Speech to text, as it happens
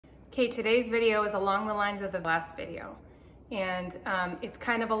Okay, today's video is along the lines of the last video. And it's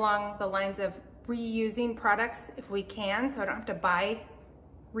kind of along the lines of reusing products if we can, so I don't have to buy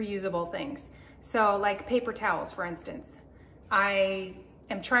reusable things. So like paper towels, for instance. I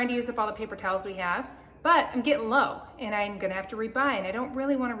am trying to use up all the paper towels we have, but I'm getting low and I'm gonna have to rebuy, and I don't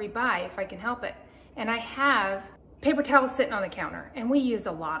really wanna rebuy if I can help it. And I have paper towels sitting on the counter and we use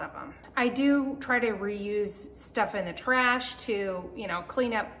a lot of them. I do try to reuse stuff in the trash to, you know,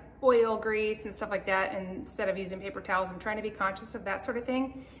 clean up oil, grease, and stuff like that. And instead of using paper towels, I'm trying to be conscious of that sort of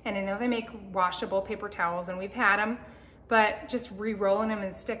thing. And I know they make washable paper towels and we've had them, but just re-rolling them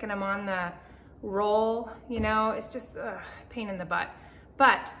and sticking them on the roll, you know, it's just a pain in the butt.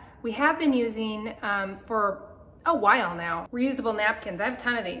 But we have been using for a while now, reusable napkins. I have a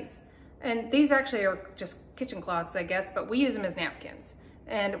ton of these. And these actually are just kitchen cloths, I guess, but we use them as napkins.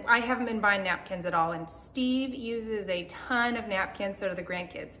 And I haven't been buying napkins at all. And Steve uses a ton of napkins, so do the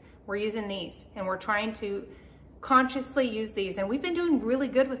grandkids. We're using these and we're trying to consciously use these, and we've been doing really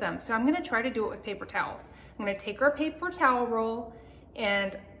good with them. So I'm gonna try to do it with paper towels. I'm gonna take our paper towel roll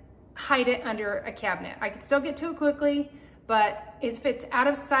and hide it under a cabinet. I can still get to it quickly, but if it's out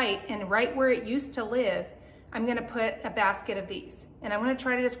of sight and right where it used to live, I'm gonna put a basket of these. And I'm gonna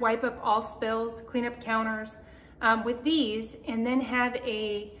try to just wipe up all spills, clean up counters with these, and then have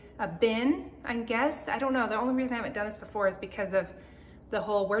a bin, I guess. I don't know, the only reason I haven't done this before is because of the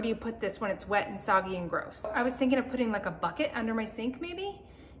whole, where do you put this when it's wet and soggy and gross? I was thinking of putting like a bucket under my sink maybe,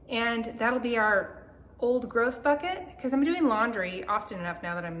 and that'll be our old gross bucket, because I'm doing laundry often enough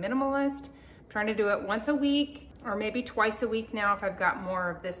now that I'm minimalist. I'm trying to do it once a week or maybe twice a week now if I've got more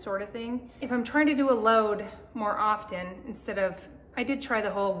of this sort of thing. If I'm trying to do a load more often instead of, I did try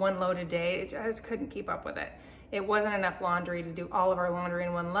the whole one load a day, I just couldn't keep up with it. It wasn't enough laundry to do all of our laundry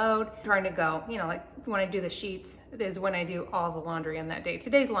in one load. I'm trying to go, you know, like when I do the sheets, it is when I do all the laundry on that day.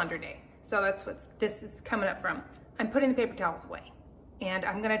 Today's laundry day. So that's what this is coming up from. I'm putting the paper towels away and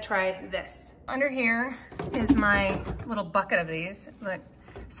I'm gonna try this. Under here is my little bucket of these. Look.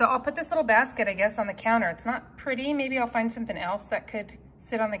 So I'll put this little basket, I guess, on the counter. It's not pretty. Maybe I'll find something else that could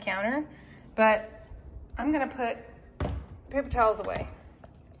sit on the counter, but I'm gonna put paper towels away.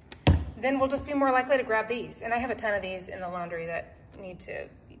 Then we'll just be more likely to grab these. And I have a ton of these in the laundry that need to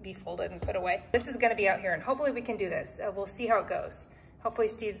be folded and put away. This is gonna be out here and hopefully we can do this. We'll see how it goes. Hopefully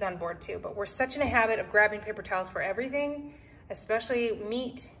Steve's on board too, but we're such in a habit of grabbing paper towels for everything, especially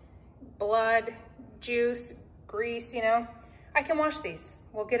meat, blood, juice, grease, you know. I can wash these.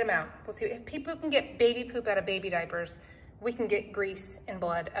 We'll get them out. We'll see. If people can get baby poop out of baby diapers, we can get grease and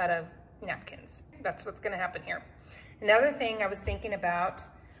blood out of napkins. That's what's gonna happen here. Another thing I was thinking about,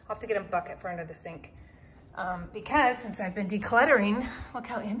 I'll have to get a bucket for under the sink because since I've been decluttering, look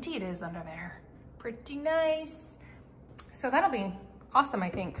how empty it is under there. Pretty nice. So that'll be awesome, I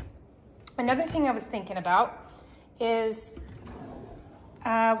think. Another thing I was thinking about is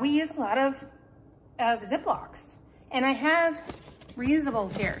we use a lot of Ziplocs, and I have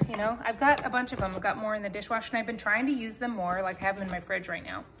reusables here, you know. I've got a bunch of them. I've got more in the dishwasher and I've been trying to use them more, like I have them in my fridge right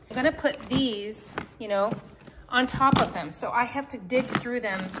now. I'm gonna put these, you know, on top of them. So I have to dig through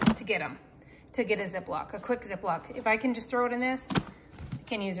them to get them, to get a Ziploc, a quick Ziploc. If I can just throw it in this, I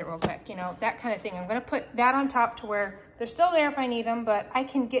can use it real quick, you know, that kind of thing. I'm gonna put that on top to where they're still there if I need them, but I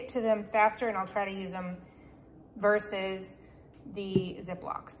can get to them faster and I'll try to use them versus the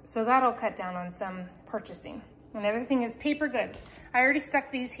Ziplocs. So that'll cut down on some purchasing. Another thing is paper goods. I already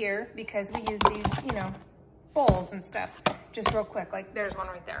stuck these here because we use these, you know, bowls and stuff. Just real quick, like there's one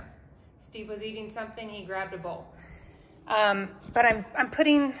right there. Steve was eating something, he grabbed a bowl. But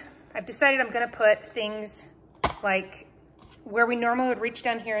I've decided I'm gonna put things like where we normally would reach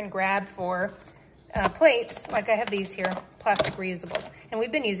down here and grab for plates, like I have these here, plastic reusables. And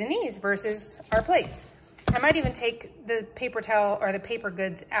we've been using these versus our plates. I might even take the paper towel or the paper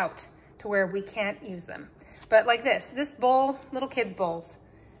goods out to where we can't use them. But like this bowl, little kids' bowls,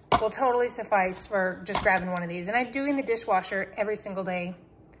 will totally suffice for just grabbing one of these. And I do in the dishwasher every single day.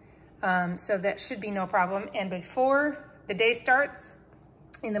 So that should be no problem. And before the day starts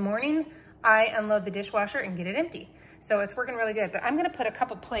in the morning, I unload the dishwasher and get it empty. So it's working really good. But I'm gonna put a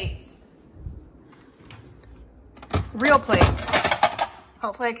couple plates, real plates.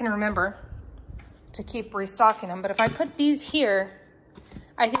 Hopefully I can remember to keep restocking them. But if I put these here,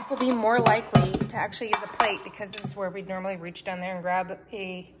 I think we'll be more likely to actually use a plate because this is where we'd normally reach down there and grab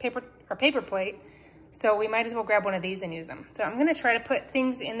a paper plate. So we might as well grab one of these and use them. So I'm gonna try to put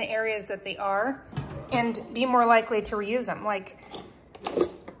things in the areas that they are and be more likely to reuse them, like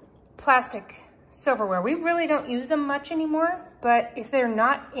plastic silverware. We really don't use them much anymore, but if they're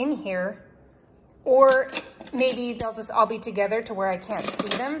not in here, or maybe they'll just all be together to where I can't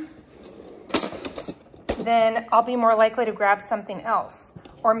see them, then I'll be more likely to grab something else.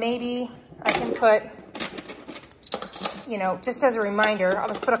 Or maybe I can put, you know, just as a reminder, I'll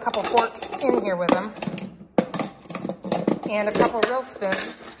just put a couple forks in here with them and a couple real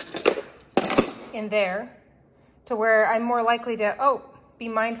spoons in there to where I'm more likely to, be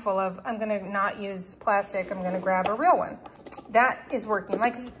mindful of, I'm gonna not use plastic, I'm gonna grab a real one. That is working.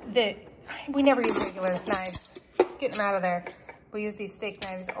 Like we never use regular knives. Get them out of there. We use these steak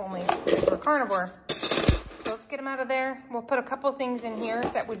knives only for carnivore. So let's get them out of there. We'll put a couple things in here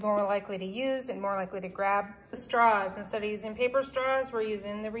that we're more likely to use and more likely to grab. The straws, instead of using paper straws, we're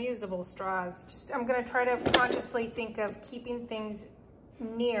using the reusable straws. I'm gonna try to consciously think of keeping things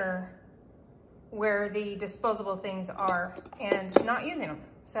near where the disposable things are and not using them.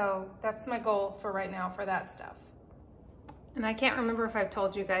 So that's my goal for right now for that stuff. And I can't remember if I've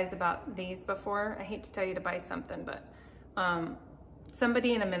told you guys about these before. I hate to tell you to buy something, but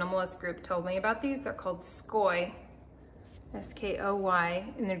somebody in a minimalist group told me about these. They're called Skoy,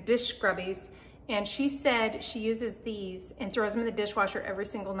 S-K-O-Y, and they're dish scrubbies. And she said she uses these and throws them in the dishwasher every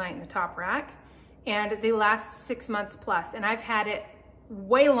single night in the top rack. And they last 6 months plus. And I've had it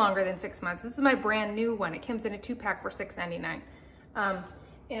way longer than 6 months. This is my brand new one. It comes in a 2-pack for $6.99.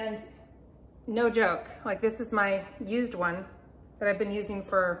 And no joke, like this is my used one that I've been using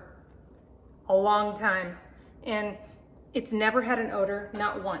for a long time. And it's never had an odor,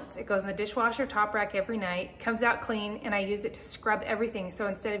 not once. It goes in the dishwasher, top rack every night, comes out clean, and I use it to scrub everything. So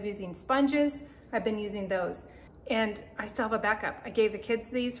instead of using sponges, I've been using those. And I still have a backup. I gave the kids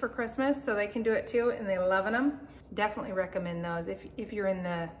these for Christmas so they can do it too, and they're loving them. Definitely recommend those. If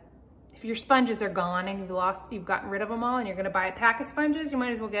your sponges are gone and you've gotten rid of them all and you're gonna buy a pack of sponges, you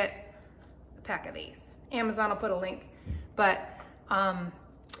might as well get a pack of these. Amazon will put a link. But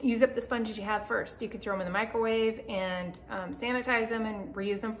use up the sponges you have first. You can throw them in the microwave and sanitize them and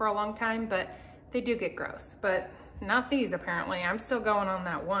reuse them for a long time, but they do get gross. But not these apparently. I'm still going on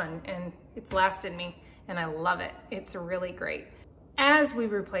that one and it's lasted me and I love it. It's really great. As we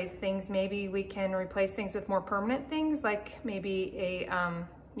replace things, maybe we can replace things with more permanent things, like maybe a,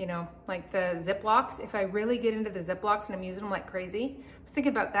 you know, like the Ziplocs. If I really get into the Ziplocs and I'm using them like crazy, I was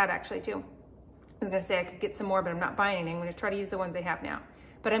thinking about that actually too. I was gonna say I could get some more, but I'm not buying any. I'm gonna try to use the ones I have now.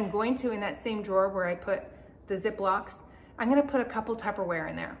 But I'm going to, in that same drawer where I put the Ziplocs, I'm gonna put a couple Tupperware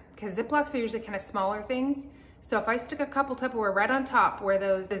in there because Ziplocs are usually kind of smaller things. So if I stick a couple Tupperware right on top where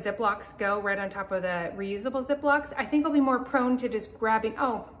the Ziplocs go, right on top of the reusable Ziplocs, I think I'll be more prone to just grabbing,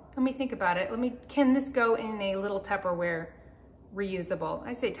 let me think about it. Can this go in a little Tupperware reusable?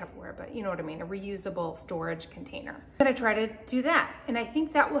 I say Tupperware, but you know what I mean, a reusable storage container. I'm gonna try to do that. And I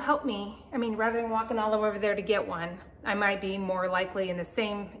think that will help me. I mean, rather than walking all over there to get one, I might be more likely in the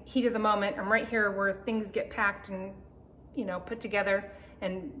same heat of the moment. I'm right here where things get packed and, you know, put together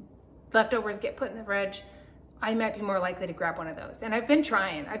and leftovers get put in the fridge. I might be more likely to grab one of those. And I've been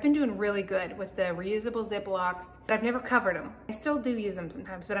trying. I've been doing really good with the reusable Ziplocs, but I've never covered them. I still do use them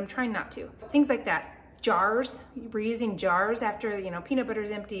sometimes, but I'm trying not to. Things like that. Jars, reusing jars after, you know, peanut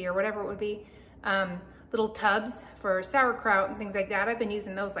butter's empty or whatever it would be. Little tubs for sauerkraut and things like that. I've been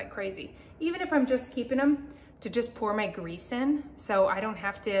using those like crazy. Even if I'm just keeping them to just pour my grease in so I don't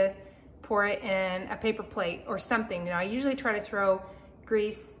have to pour it in a paper plate or something. You know, I usually try to throw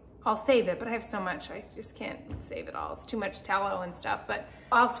grease. I'll save it, but I have so much, I just can't save it all. It's too much tallow and stuff, but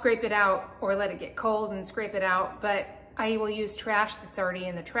I'll scrape it out or let it get cold and scrape it out. But I will use trash that's already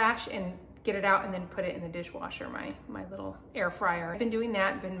in the trash and get it out and then put it in the dishwasher, my little air fryer. I've been doing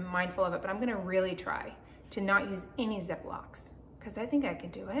that, been mindful of it, but I'm gonna really try to not use any Ziplocs because I think I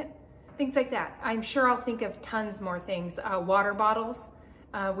can do it. Things like that. I'm sure I'll think of tons more things. Water bottles.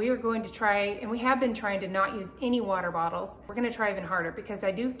 We are going to try, and we have been trying to not use any water bottles. We're gonna try even harder because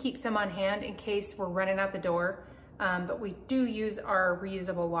I do keep some on hand in case we're running out the door, but we do use our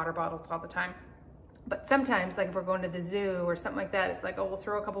reusable water bottles all the time. But sometimes, like if we're going to the zoo or something like that, it's like, we'll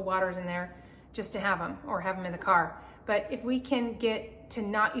throw a couple waters in there just to have them or have them in the car. But if we can get to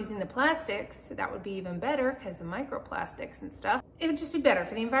not using the plastics, that would be even better because of microplastics and stuff. It would just be better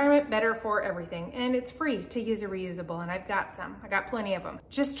for the environment, better for everything. And it's free to use a reusable, and I've got some. I got plenty of them.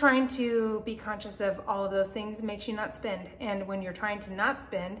 Just trying to be conscious of all of those things makes you not spend. And when you're trying to not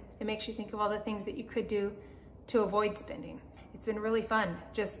spend, it makes you think of all the things that you could do to avoid spending. It's been really fun.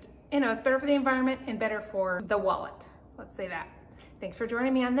 Just, you know, it's better for the environment and better for the wallet. Let's say that. Thanks for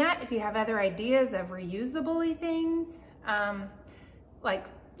joining me on that. If you have other ideas of reusable things, like,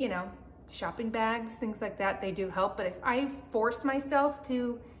 you know, shopping bags, things like that, they do help. But if I force myself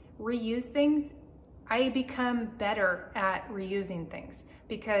to reuse things, I become better at reusing things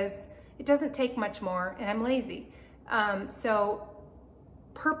because it doesn't take much more and I'm lazy. So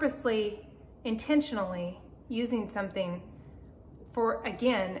purposely intentionally using something for,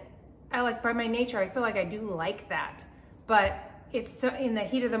 again, I like, by my nature, I feel like I do like that, but it's so in the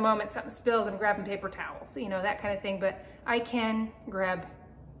heat of the moment, something spills, I'm grabbing paper towels, you know, that kind of thing, but I can grab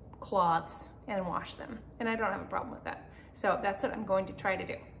cloths and wash them, and I don't have a problem with that. So that's what I'm going to try to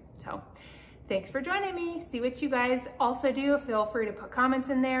do. So thanks for joining me. See what you guys also do. Feel free to put comments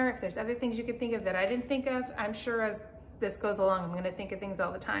in there. If there's other things you could think of that I didn't think of, I'm sure as this goes along, I'm gonna think of things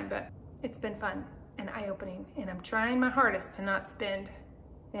all the time, but it's been fun and eye-opening, and I'm trying my hardest to not spend,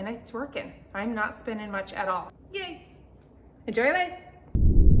 and it's working. I'm not spending much at all. Yay! Enjoy life.